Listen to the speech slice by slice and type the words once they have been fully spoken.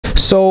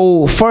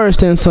So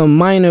first, in some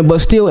minor but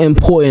still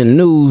important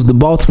news, the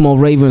Baltimore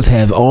Ravens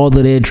have all of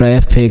their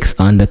draft picks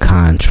under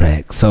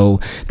contract. So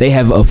they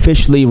have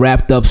officially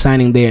wrapped up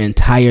signing their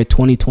entire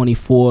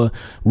 2024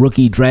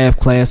 rookie draft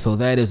class. So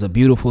that is a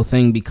beautiful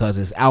thing because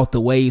it's out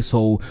the way.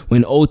 So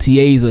when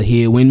OTAs are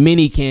here, when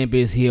mini camp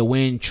is here,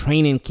 when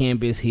training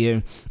camp is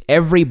here,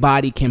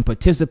 everybody can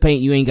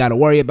participate. You ain't got to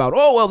worry about,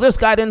 oh, well, this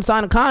guy didn't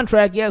sign a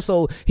contract yet,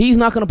 so he's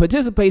not going to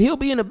participate. He'll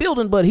be in the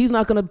building, but he's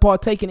not going to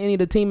partake in any of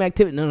the team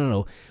activity.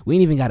 No. We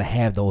ain't even got to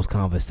have those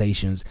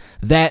conversations.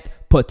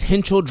 That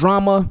potential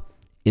drama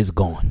is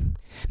gone.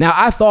 Now,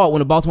 I thought when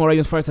the Baltimore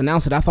Ravens first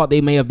announced it, I thought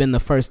they may have been the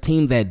first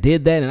team that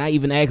did that, and I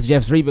even asked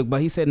Jeff Zrebiec, but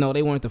he said no,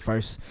 they weren't the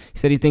first. He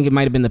said he think it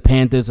might have been the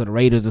Panthers or the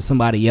Raiders or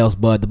somebody else,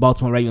 but the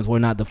Baltimore Ravens were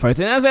not the first.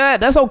 And I said,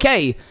 that's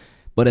okay,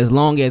 but as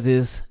long as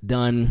it's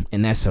done,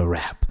 and that's a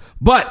wrap.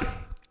 But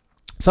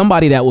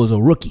somebody that was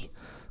a rookie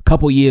a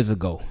couple years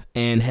ago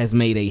and has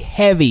made a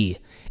heavy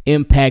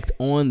impact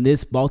on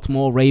this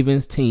Baltimore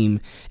Ravens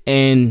team,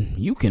 and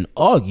you can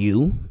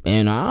argue,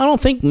 and I don't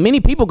think many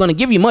people are going to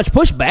give you much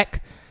pushback,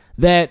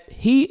 that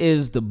he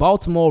is the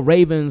Baltimore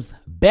Ravens'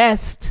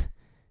 best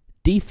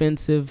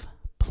defensive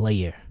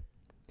player,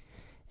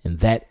 and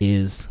that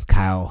is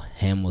Kyle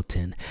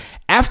Hamilton.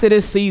 After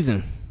this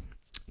season,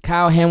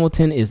 Kyle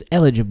Hamilton is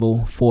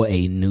eligible for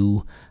a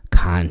new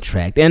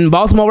contract. And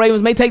Baltimore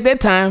Ravens may take their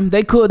time.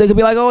 They could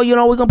be like, oh, we're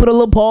going to put a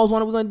little pause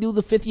on it. We're going to do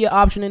the 5th-year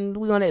option, and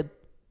we're going to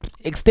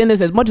extend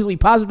this as much as we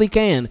possibly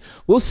can.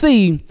 We'll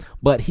see.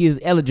 But he is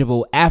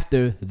eligible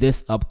after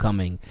this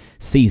upcoming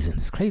season.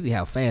 It's crazy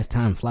how fast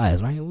time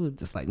flies, right? We were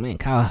just like, man,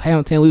 Kyle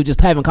Hamilton, we were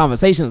just having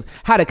conversations.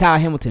 How did Kyle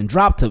Hamilton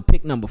drop to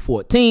pick number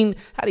 14?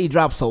 How did he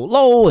drop so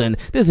low? And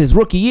this is his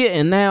rookie year,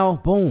 and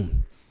now,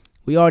 boom.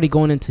 We already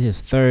going into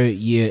his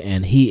 3rd year,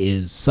 and he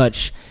is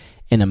such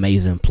an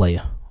amazing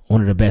player.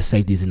 One of the best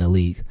safeties in the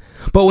league.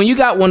 But when you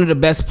got one of the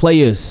best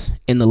players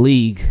in the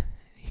league,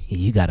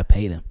 you got to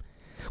pay them.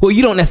 Well,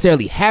 you don't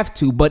necessarily have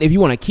to, but if you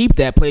want to keep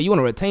that player, you want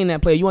to retain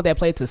that player, you want that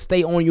player to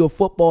stay on your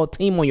football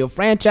team, on your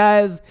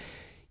franchise,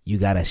 you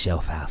got to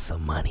shelf out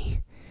some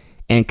money.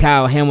 And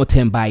Kyle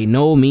Hamilton by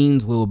no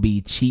means will be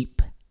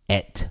cheap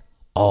at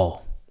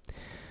all.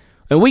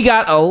 And we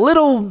got a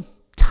little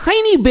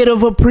tiny bit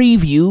of a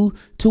preview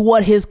to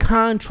what his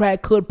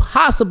contract could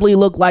possibly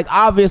look like.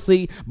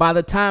 Obviously, by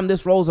the time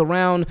this rolls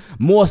around,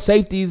 more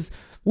safeties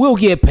will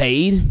get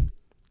paid.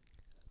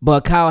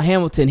 But Kyle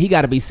Hamilton, he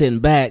got to be sitting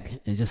back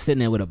and just sitting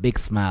there with a big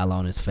smile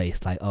on his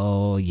face. Like,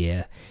 oh,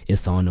 yeah,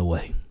 it's on the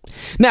way.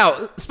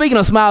 Now, speaking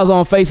of smiles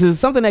on faces,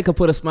 something that could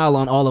put a smile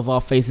on all of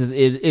our faces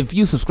is if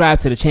you subscribe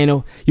to the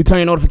channel, you turn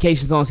your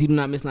notifications on so you do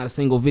not miss not a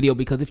single video.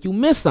 Because if you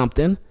miss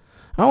something,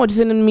 I don't want you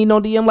sending me no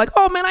DM like,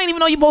 oh, man, I didn't even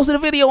know you posted a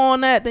video on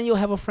that. Then you'll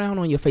have a frown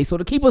on your face. So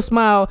to keep a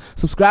smile,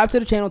 subscribe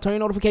to the channel, turn your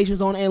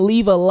notifications on, and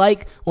leave a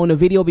like on the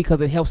video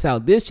because it helps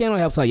out this channel, it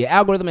helps out your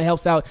algorithm, it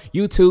helps out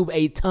YouTube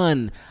a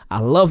ton. I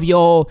love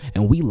y'all,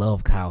 and we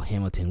love Kyle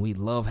Hamilton. We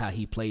love how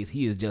he plays.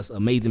 He is just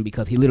amazing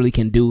because he literally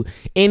can do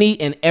any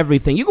and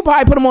everything. You could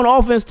probably put him on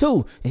offense,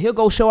 too, and he'll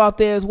go show out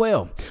there as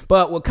well.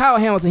 But with Kyle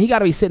Hamilton, he got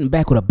to be sitting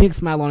back with a big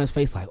smile on his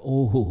face like,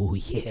 oh,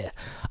 yeah,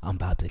 I'm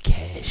about to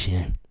cash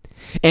in.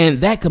 And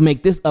that could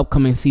make this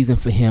upcoming season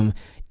for him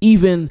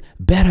even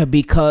better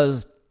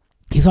because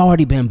he's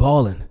already been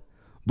balling.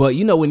 But,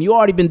 when you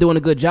already been doing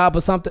a good job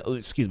or something,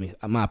 excuse me,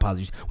 my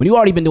apologies. When you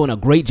already been doing a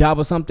great job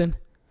or something,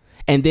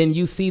 and then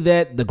you see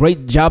that the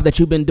great job that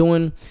you've been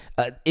doing,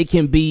 it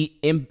can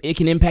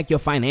impact your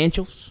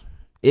financials.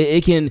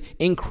 It can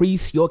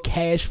increase your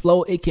cash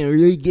flow. It can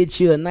really get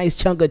you a nice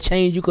chunk of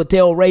change. You could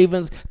tell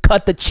Ravens,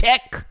 cut the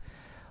check.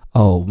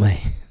 Oh, man.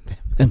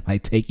 That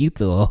might take you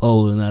to a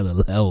whole nother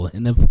level.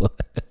 And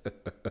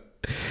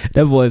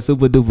that boy is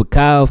super duper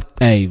Kyle.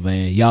 Hey,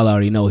 man, y'all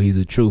already know he's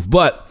the truth.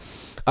 But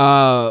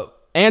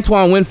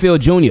Antoine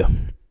Winfield Jr.,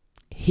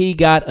 he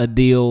got a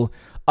deal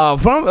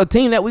from a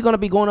team that we're going to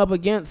be going up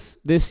against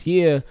this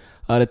year,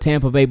 the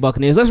Tampa Bay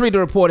Buccaneers. Let's read the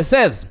report. It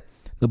says,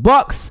 the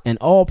Bucs and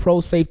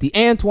all-pro safety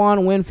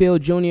Antoine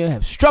Winfield Jr.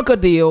 have struck a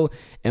deal,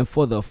 and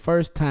for the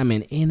first time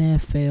in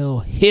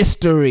NFL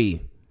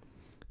history,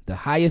 the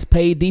highest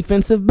paid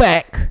defensive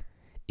back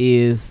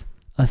is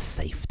a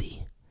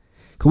safety.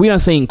 Cause we done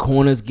seen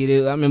corners get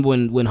it. I remember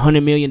when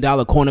 $100 million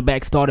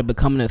cornerbacks started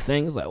becoming a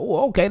thing. It's like,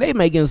 oh, okay, they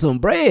making some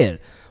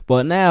bread.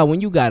 But now when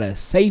you got a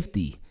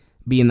safety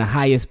being the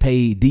highest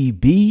paid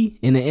DB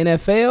in the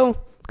NFL,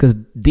 because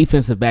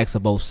defensive backs are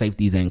both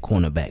safeties and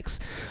cornerbacks.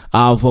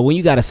 But when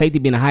you got a safety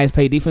being the highest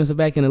paid defensive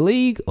back in the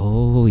league,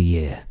 oh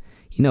yeah,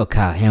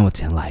 Kyle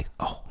Hamilton like,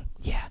 oh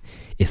yeah,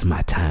 it's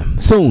my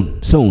time. Soon,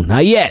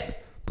 not yet.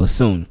 But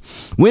soon.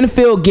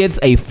 Winfield gets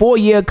a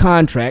 4-year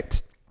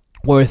contract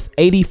worth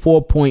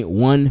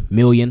 $84.1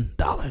 million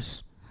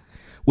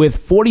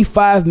with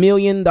 $45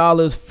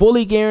 million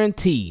fully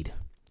guaranteed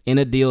in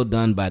a deal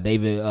done by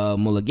David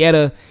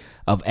Mulugeta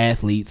of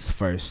Athletes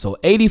First. So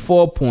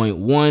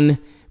 $84.1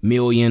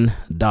 million.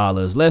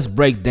 Let's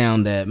break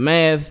down that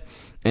math.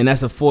 And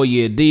that's a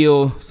 4-year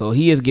deal. So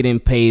he is getting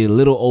paid a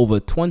little over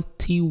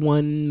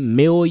 $21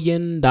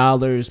 million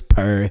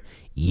per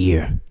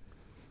year.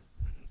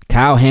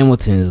 Kyle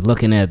Hamilton is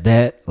looking at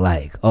that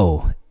like,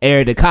 oh,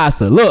 Eric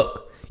DeCosta,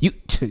 look,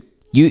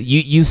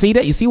 you see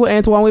that? You see what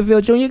Antoine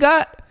Winfield Jr.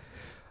 got?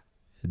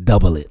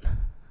 Double it.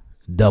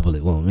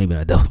 Well, maybe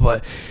not double,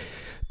 but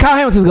Kyle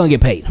Hamilton's going to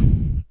get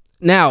paid.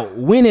 Now,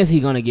 when is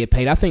he going to get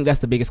paid? I think that's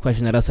the biggest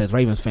question that us as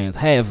Ravens fans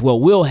have. Well,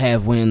 we'll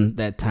have when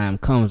that time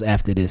comes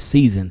after this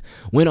season.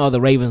 When are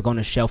the Ravens going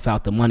to shelf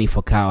out the money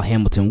for Kyle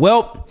Hamilton?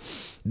 Well,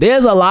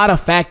 there's a lot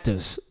of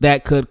factors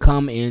that could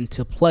come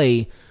into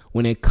play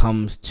when it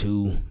comes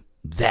to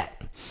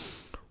that.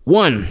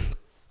 One,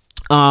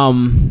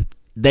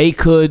 they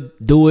could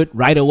do it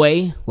right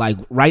away, like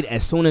right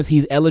as soon as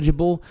he's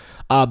eligible,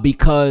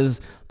 because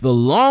the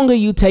longer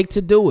you take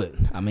to do it,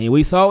 I mean,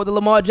 we saw with the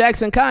Lamar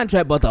Jackson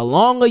contract, but the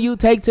longer you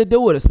take to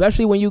do it,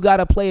 especially when you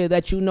got a player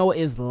that you know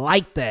is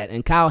like that,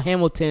 and Kyle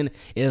Hamilton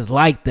is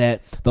like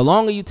that, the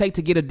longer you take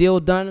to get a deal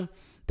done,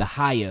 the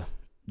higher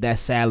that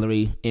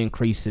salary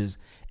increases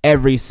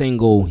every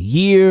single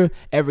year,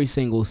 every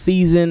single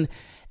season,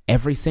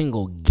 every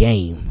single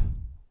game.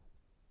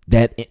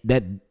 That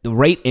the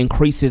rate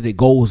increases, it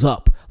goes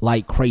up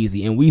like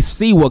crazy. And we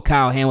see what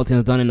Kyle Hamilton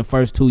has done in the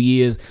first 2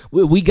 years.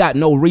 We got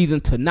no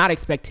reason to not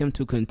expect him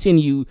to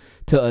continue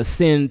to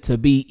ascend to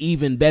be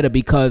even better,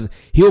 because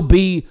he'll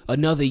be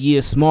another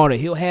year smarter.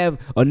 He'll have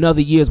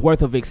another year's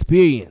worth of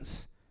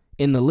experience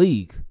in the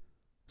league.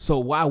 So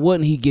why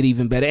wouldn't he get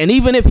even better? And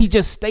even if he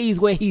just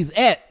stays where he's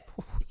at,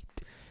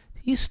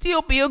 he'll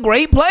still be a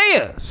great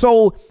player.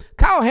 So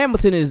Kyle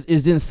Hamilton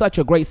is in such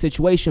a great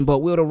situation, but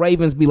will the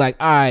Ravens be like,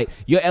 all right,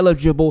 you're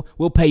eligible,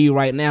 we'll pay you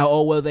right now,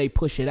 or will they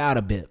push it out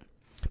a bit?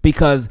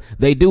 Because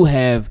they do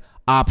have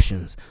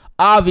options.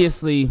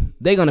 Obviously,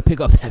 they're going to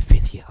pick up that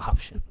fifth-year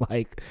option.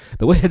 Like,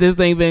 the way this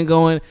thing been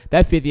going,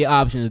 that fifth-year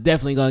option is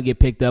definitely going to get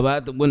picked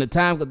up. When the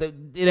time,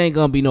 it ain't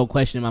going to be no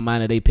question in my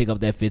mind that they pick up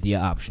that fifth-year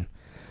option.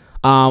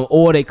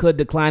 Or they could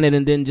decline it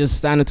and then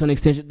just sign it to an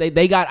extension.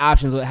 They got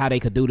options of how they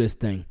could do this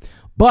thing.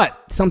 But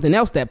something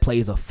else that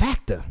plays a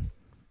factor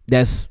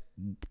that's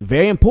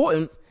very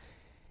important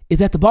is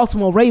that the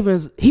Baltimore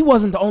Ravens, he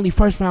wasn't the only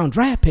first-round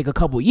draft pick a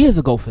couple years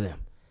ago for them.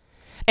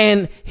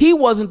 And he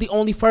wasn't the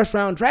only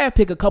first-round draft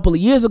pick a couple of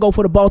years ago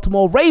for the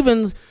Baltimore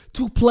Ravens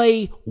to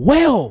play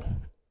well,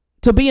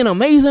 to be an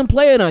amazing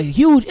player and a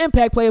huge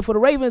impact player for the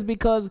Ravens,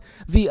 because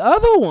the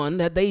other one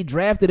that they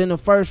drafted in the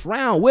first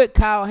round with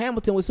Kyle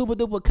Hamilton, with Super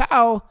Duper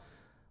Kyle,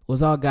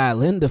 was our guy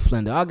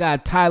Linderflender, our guy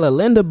Tyler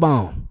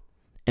Linderbaum.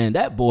 And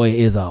that boy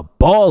is a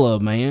baller,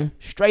 man.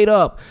 Straight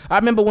up. I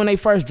remember when they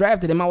first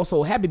drafted him, I was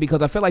so happy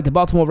because I felt like the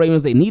Baltimore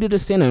Ravens, they needed a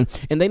center,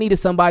 and they needed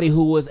somebody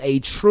who was a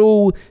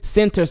true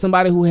center,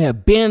 somebody who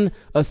had been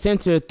a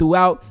center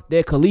throughout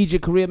their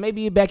collegiate career,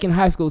 maybe back in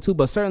high school too,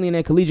 but certainly in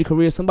their collegiate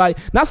career,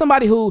 not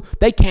somebody who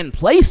they can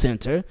play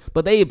center,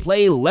 but they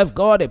play left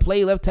guard, they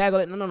play left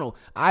tackle. No.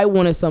 I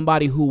wanted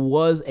somebody who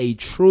was a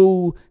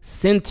true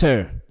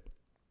center.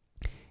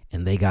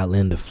 And they got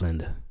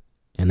Linderflender.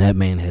 And that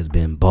man has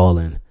been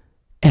balling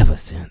ever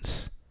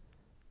since.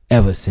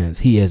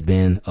 He has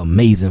been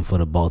amazing for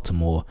the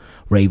Baltimore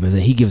Ravens,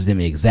 and he gives them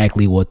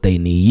exactly what they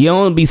need. You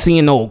don't be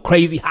seeing no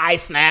crazy high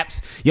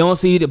snaps. You don't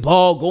see the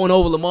ball going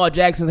over Lamar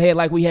Jackson's head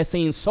like we have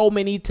seen so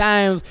many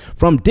times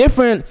from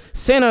different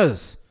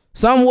centers.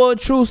 Some were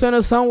true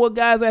centers, some were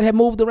guys that had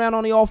moved around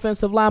on the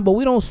offensive line, but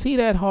we don't see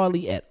that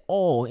hardly at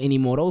all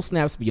anymore. Those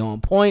snaps be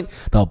on point.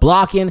 The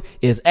blocking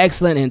is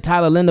excellent, and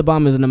Tyler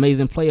Linderbaum is an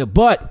amazing player.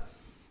 But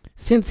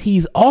since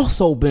he's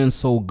also been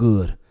so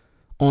good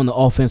on the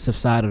offensive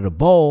side of the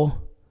ball,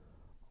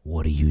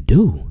 what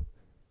do?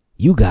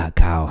 You got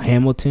Kyle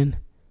Hamilton.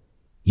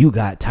 You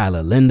got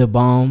Tyler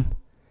Linderbaum.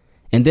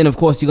 And then, of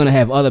course, you're going to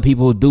have other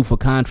people due for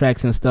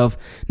contracts and stuff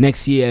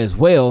next year as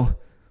well.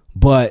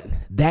 But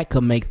that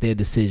could make their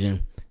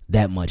decision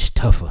that much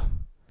tougher.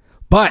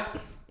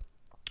 But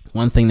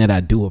one thing that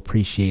I do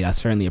appreciate, I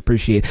certainly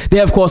appreciate,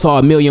 there, of course, are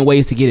a million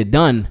ways to get it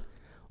done.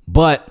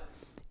 But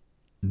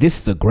this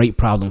is a great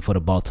problem for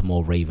the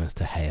Baltimore Ravens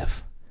to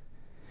have.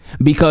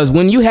 Because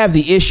when you have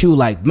the issue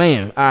like,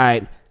 man, all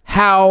right,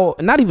 how,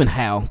 not even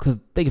how, because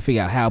they can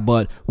figure out how,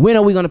 but when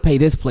are we going to pay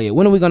this player?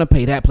 When are we going to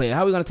pay that player?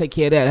 How are we going to take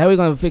care of that? How are we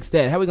going to fix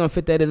that? How are we going to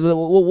fit that in?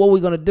 What are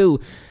we going to do?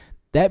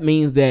 That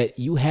means that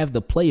you have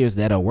the players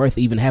that are worth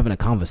even having a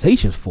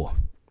conversation for.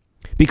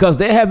 Because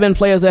there have been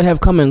players that have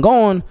come and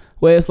gone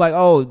where it's like,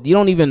 oh, you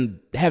don't even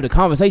have the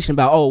conversation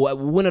about, oh,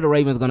 when are the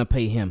Ravens going to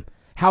pay him?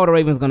 How are the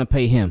Ravens going to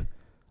pay him?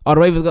 Are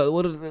the Ravens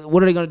what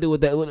are they going to do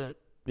with that?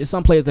 There's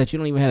some players that you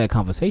don't even have that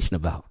conversation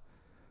about.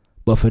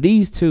 But for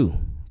these two,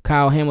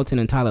 Kyle Hamilton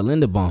and Tyler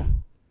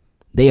Linderbaum,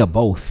 they are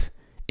both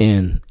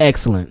in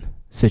excellent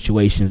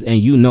situations. And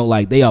you know,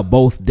 like, they are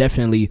both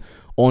definitely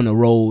on the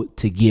road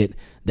to get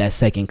that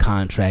second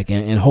contract.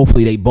 And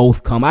hopefully they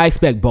both come. I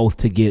expect both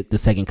to get the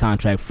second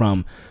contract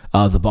from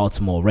the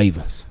Baltimore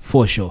Ravens,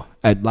 for sure.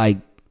 I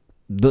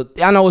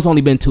know it's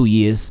only been 2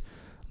 years,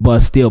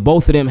 but still,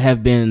 both of them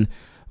have been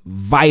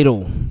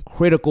vital,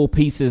 critical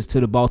pieces to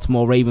the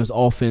Baltimore Ravens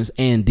offense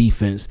and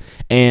defense,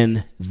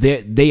 and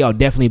they are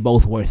definitely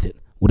both worth it.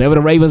 Whatever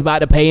the Ravens about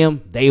to pay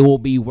them, they will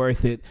be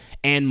worth it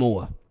and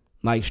more.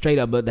 Like straight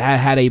up, but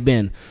how they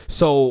been.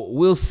 So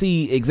we'll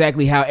see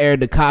exactly how Eric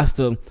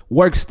DaCosta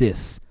works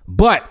this.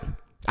 But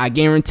I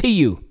guarantee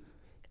you,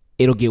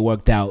 it'll get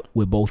worked out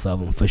with both of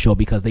them for sure,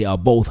 because they are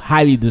both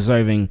highly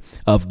deserving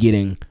of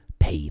getting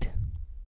paid.